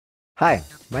Hi,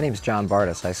 my name is John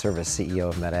BARDIS. I serve as CEO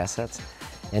of MedAssets.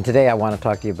 And today I want to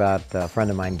talk to you about a friend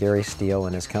of mine, Gary Steele,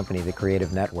 and his company, the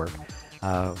Creative Network,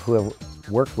 who have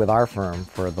worked with our firm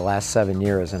for the last 7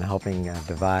 years in helping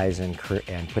devise and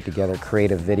put together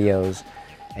creative videos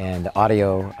and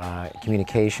audio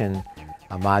communication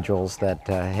modules that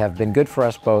have been good for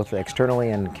us both externally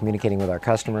and communicating with our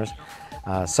customers,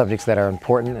 subjects that are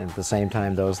important and at the same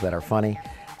time those that are funny,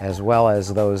 as well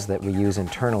as those that we use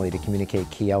internally to communicate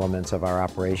key elements of our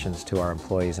operations to our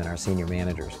employees and our senior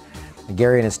managers.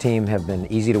 Gary and his team have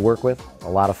been easy to work with, a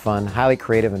lot of fun, highly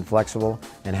creative and flexible,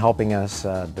 and helping us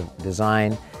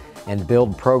design and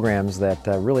build programs that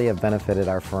really have benefited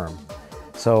our firm.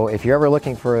 So if you're ever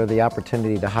looking for the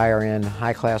opportunity to hire in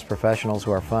high-class professionals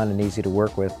who are fun and easy to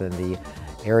work with in the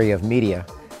area of media,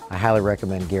 I highly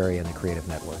recommend Gary and the Creative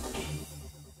Network.